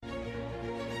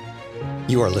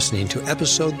You are listening to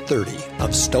episode 30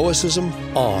 of Stoicism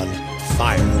on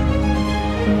Fire.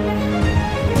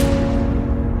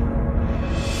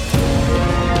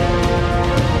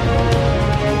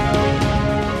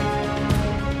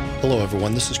 Hello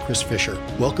everyone, this is Chris Fisher,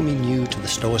 welcoming you to the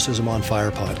Stoicism on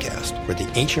Fire podcast, where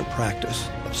the ancient practice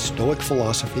of Stoic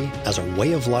philosophy as a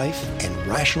way of life and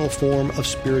rational form of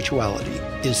spirituality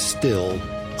is still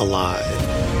alive.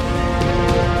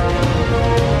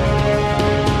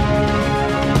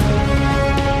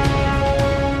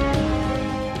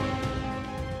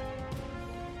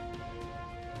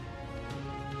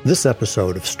 This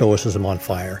episode of Stoicism on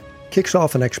Fire kicks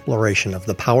off an exploration of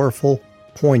the powerful,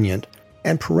 poignant,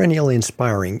 and perennially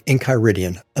inspiring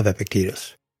Enchiridion of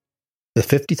Epictetus. The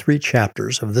 53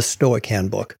 chapters of this Stoic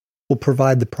handbook will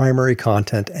provide the primary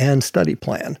content and study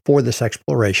plan for this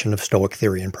exploration of Stoic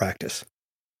theory and practice.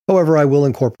 However, I will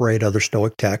incorporate other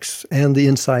Stoic texts and the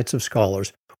insights of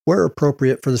scholars where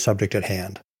appropriate for the subject at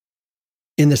hand.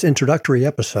 In this introductory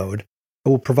episode, I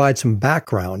will provide some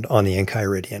background on the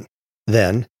Enchiridion.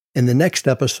 Then, in the next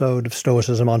episode of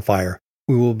Stoicism on Fire,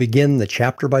 we will begin the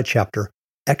chapter-by-chapter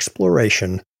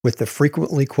exploration with the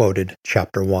frequently quoted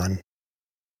Chapter 1.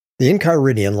 The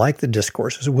Enchiridion, like the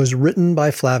Discourses, was written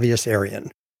by Flavius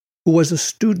Arrian, who was a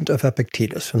student of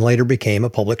Epictetus and later became a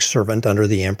public servant under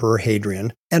the Emperor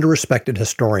Hadrian and a respected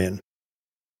historian.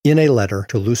 In a letter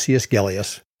to Lucius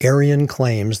Gellius, Arrian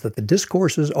claims that the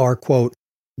Discourses are, quote,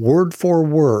 word for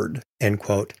word, end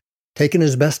quote, taken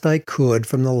as best I could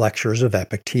from the lectures of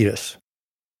Epictetus.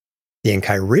 The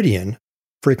Enchiridion,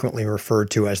 frequently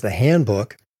referred to as the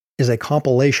Handbook, is a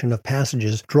compilation of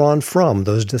passages drawn from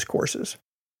those discourses.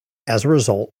 As a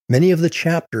result, many of the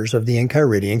chapters of the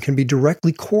Enchiridion can be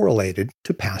directly correlated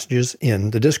to passages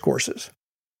in the discourses.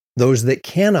 Those that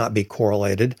cannot be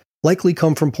correlated likely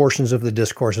come from portions of the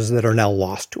discourses that are now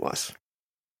lost to us.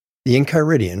 The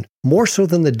Enchiridion, more so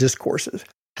than the discourses,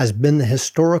 has been the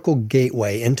historical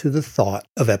gateway into the thought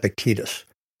of Epictetus.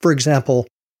 For example,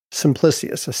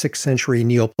 Simplicius, a 6th century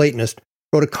Neoplatonist,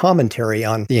 wrote a commentary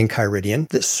on the Enchiridion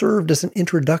that served as an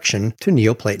introduction to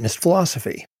Neoplatonist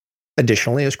philosophy.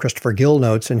 Additionally, as Christopher Gill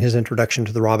notes in his introduction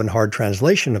to the Robin Hard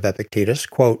translation of Epictetus,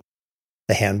 quote,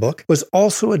 the handbook was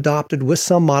also adopted with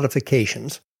some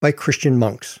modifications by Christian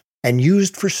monks and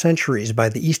used for centuries by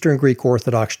the Eastern Greek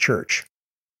Orthodox Church.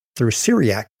 Through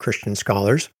Syriac Christian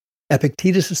scholars,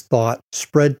 Epictetus' thought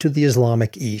spread to the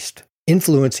Islamic East,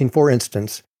 influencing, for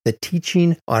instance, the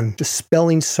teaching on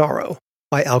dispelling sorrow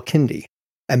by Al-Kindi,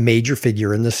 a major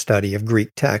figure in the study of Greek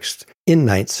texts in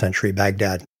 9th century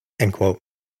Baghdad. End quote.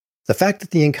 The fact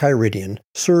that the Enchiridion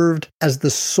served as the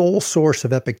sole source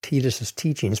of Epictetus'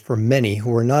 teachings for many who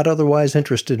were not otherwise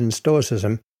interested in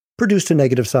Stoicism produced a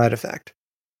negative side effect.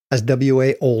 As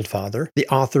W.A. Oldfather, the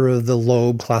author of the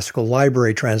Loeb Classical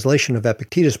Library translation of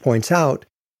Epictetus, points out,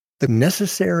 the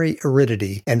necessary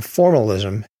aridity and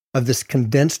formalism of this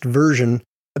condensed version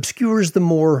obscures the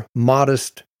more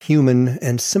modest, human,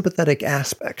 and sympathetic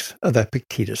aspects of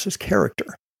Epictetus'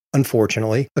 character.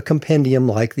 Unfortunately, a compendium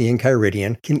like the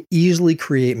Enchiridion can easily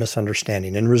create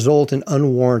misunderstanding and result in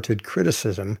unwarranted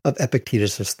criticism of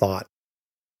Epictetus' thought.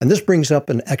 And this brings up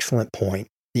an excellent point.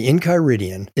 The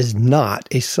Enchiridion is not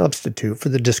a substitute for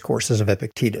the discourses of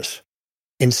Epictetus.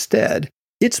 Instead,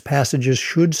 its passages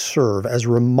should serve as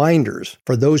reminders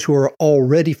for those who are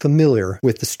already familiar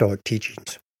with the Stoic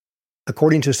teachings.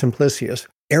 According to Simplicius,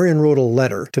 Arrian wrote a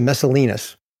letter to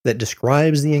Messallinus that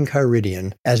describes the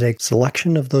Enchiridion as a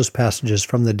selection of those passages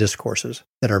from the discourses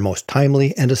that are most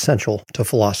timely and essential to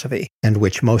philosophy, and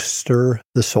which most stir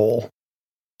the soul.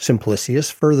 Simplicius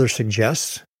further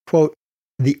suggests, quote,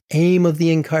 the aim of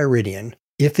the Enchiridion,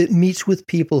 if it meets with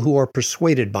people who are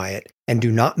persuaded by it and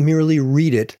do not merely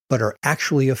read it but are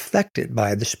actually affected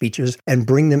by the speeches and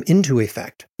bring them into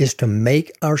effect, is to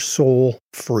make our soul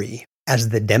free, as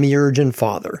the Demiurge and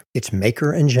Father, its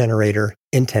maker and generator,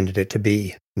 intended it to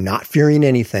be, not fearing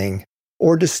anything,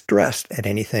 or distressed at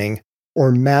anything,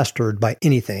 or mastered by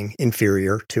anything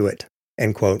inferior to it.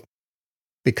 End quote.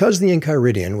 Because the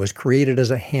Enchiridion was created as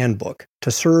a handbook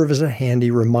to serve as a handy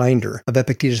reminder of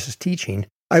Epictetus' teaching,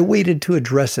 I waited to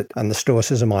address it on the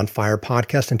Stoicism on Fire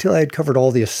podcast until I had covered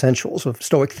all the essentials of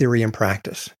Stoic theory and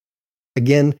practice.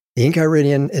 Again, the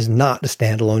Enchiridion is not a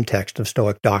standalone text of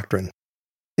Stoic doctrine.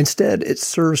 Instead, it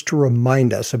serves to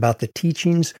remind us about the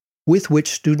teachings with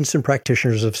which students and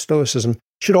practitioners of Stoicism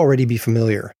should already be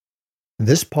familiar.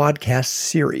 This podcast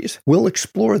series will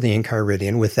explore the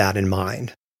Enchiridion with that in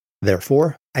mind.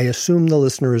 Therefore, I assume the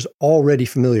listener is already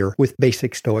familiar with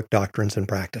basic Stoic doctrines and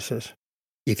practices.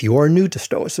 If you are new to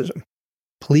Stoicism,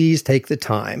 please take the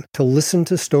time to listen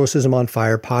to Stoicism on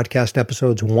Fire podcast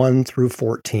episodes 1 through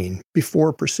 14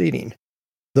 before proceeding.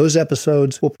 Those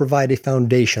episodes will provide a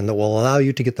foundation that will allow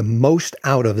you to get the most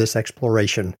out of this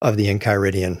exploration of the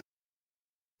Enchiridion.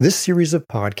 This series of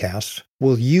podcasts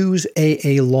will use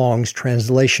A.A. Long's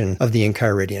translation of the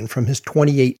Enchiridion from his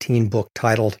 2018 book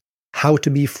titled How to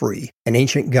Be Free, An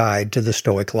Ancient Guide to the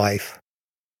Stoic Life.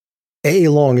 A.A.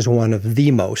 Long is one of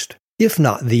the most, if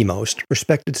not the most,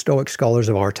 respected Stoic scholars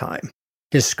of our time.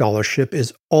 His scholarship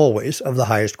is always of the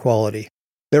highest quality.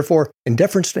 Therefore, in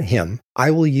deference to him, I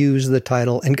will use the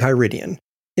title Enchiridion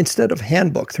instead of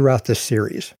handbook throughout this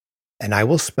series, and I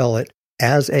will spell it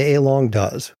as A.A. Long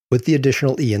does, with the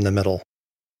additional E in the middle.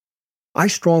 I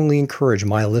strongly encourage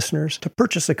my listeners to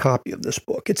purchase a copy of this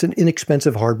book. It's an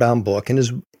inexpensive hardbound book and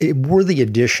is a worthy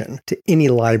addition to any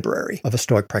library of a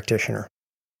Stoic practitioner.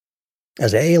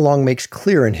 As A.A. Long makes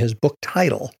clear in his book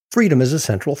title, freedom is a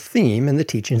central theme in the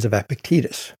teachings of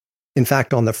Epictetus. In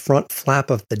fact, on the front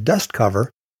flap of the dust cover,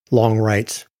 Long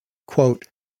writes, quote,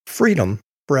 "Freedom,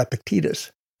 for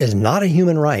Epictetus, is not a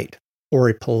human right or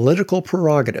a political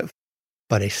prerogative,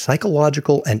 but a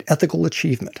psychological and ethical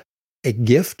achievement, a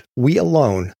gift we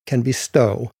alone can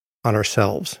bestow on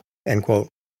ourselves." End quote.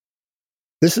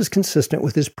 This is consistent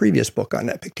with his previous book on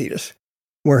Epictetus,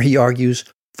 where he argues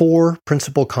 4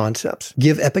 principal concepts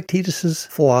give Epictetus's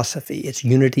philosophy its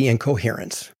unity and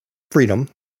coherence: freedom,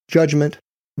 judgment,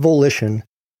 volition,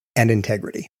 and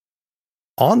integrity.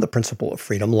 On the principle of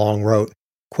freedom, Long wrote,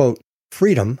 quote,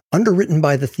 "Freedom, underwritten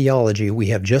by the theology we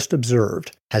have just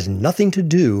observed, has nothing to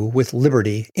do with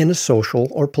liberty in a social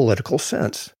or political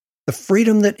sense. The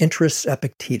freedom that interests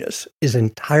Epictetus is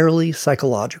entirely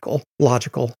psychological,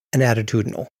 logical, and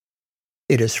attitudinal.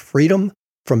 It is freedom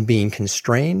from being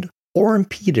constrained or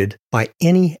impeded by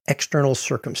any external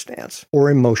circumstance or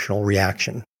emotional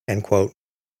reaction." End quote.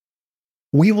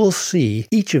 We will see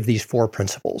each of these 4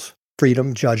 principles,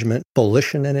 freedom, judgment,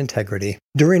 volition, and integrity,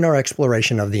 during our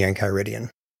exploration of the Enchiridion.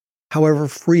 However,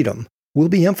 freedom will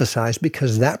be emphasized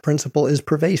because that principle is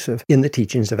pervasive in the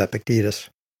teachings of Epictetus.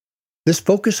 This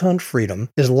focus on freedom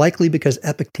is likely because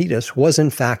Epictetus was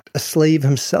in fact a slave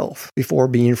himself before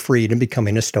being freed and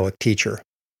becoming a Stoic teacher.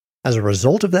 As a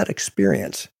result of that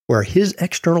experience, where his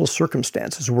external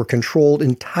circumstances were controlled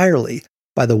entirely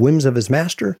by the whims of his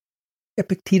master,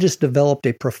 Epictetus developed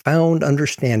a profound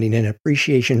understanding and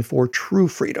appreciation for true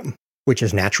freedom, which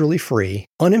is naturally free,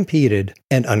 unimpeded,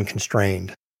 and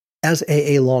unconstrained. As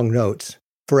A.A. Long notes,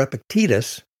 for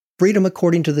Epictetus, freedom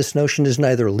according to this notion is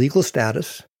neither legal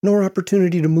status nor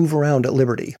opportunity to move around at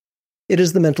liberty. It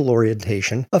is the mental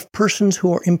orientation of persons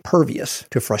who are impervious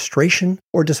to frustration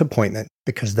or disappointment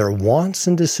because their wants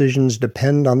and decisions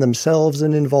depend on themselves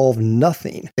and involve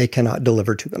nothing they cannot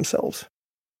deliver to themselves.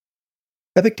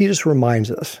 Epictetus reminds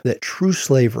us that true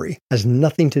slavery has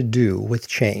nothing to do with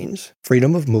chains,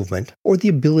 freedom of movement, or the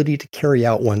ability to carry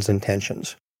out one's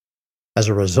intentions. As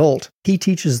a result, he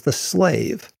teaches the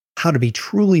slave how to be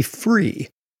truly free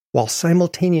while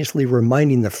simultaneously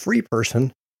reminding the free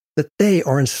person that they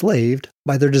are enslaved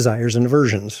by their desires and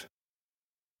aversions.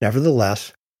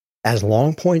 Nevertheless, as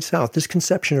Long points out, this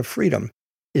conception of freedom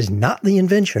is not the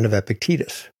invention of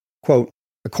Epictetus. Quote,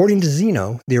 "According to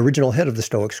Zeno, the original head of the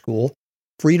Stoic school,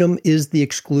 freedom is the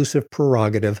exclusive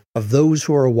prerogative of those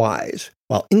who are wise,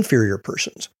 while inferior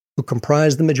persons, who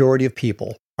comprise the majority of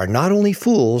people, are not only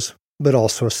fools, but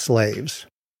also slaves."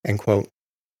 End quote.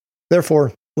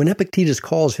 Therefore, when Epictetus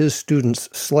calls his students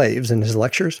slaves in his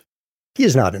lectures, he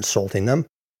is not insulting them.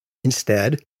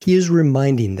 Instead, he is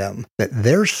reminding them that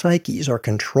their psyches are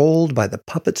controlled by the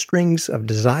puppet strings of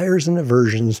desires and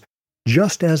aversions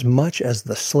just as much as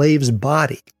the slave's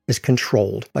body is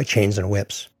controlled by chains and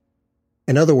whips.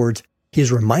 In other words, he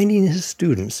is reminding his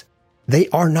students they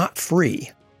are not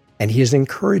free, and he is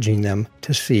encouraging them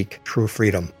to seek true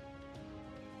freedom.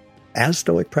 As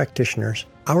Stoic practitioners,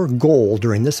 our goal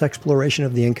during this exploration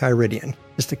of the Enchiridion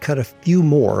is to cut a few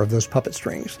more of those puppet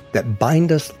strings that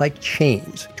bind us like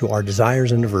chains to our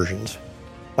desires and aversions.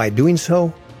 By doing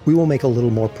so, we will make a little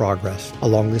more progress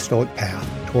along the Stoic path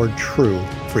toward true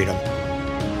freedom.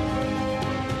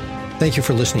 Thank you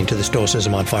for listening to the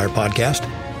Stoicism on Fire podcast.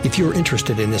 If you're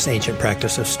interested in this ancient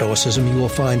practice of Stoicism, you will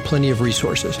find plenty of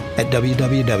resources at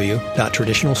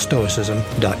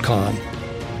www.traditionalstoicism.com.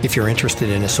 If you're interested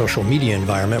in a social media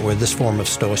environment where this form of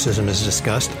Stoicism is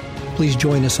discussed, please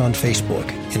join us on Facebook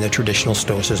in the Traditional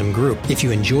Stoicism group. If you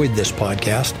enjoyed this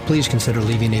podcast, please consider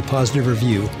leaving a positive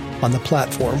review on the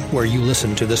platform where you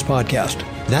listen to this podcast.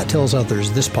 That tells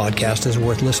others this podcast is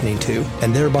worth listening to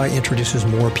and thereby introduces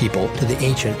more people to the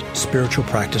ancient spiritual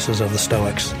practices of the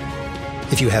Stoics.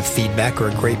 If you have feedback or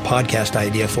a great podcast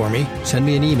idea for me, send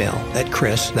me an email at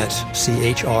Chris, that's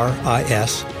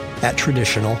CHRIS, at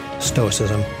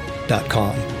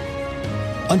traditionalstoicism.com.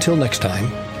 Until next time,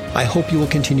 I hope you will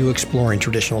continue exploring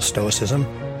traditional Stoicism,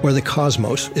 where the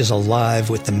cosmos is alive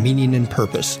with the meaning and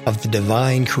purpose of the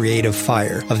divine creative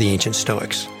fire of the ancient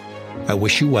Stoics. I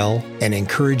wish you well and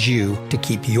encourage you to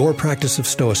keep your practice of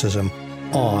Stoicism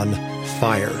on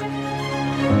fire.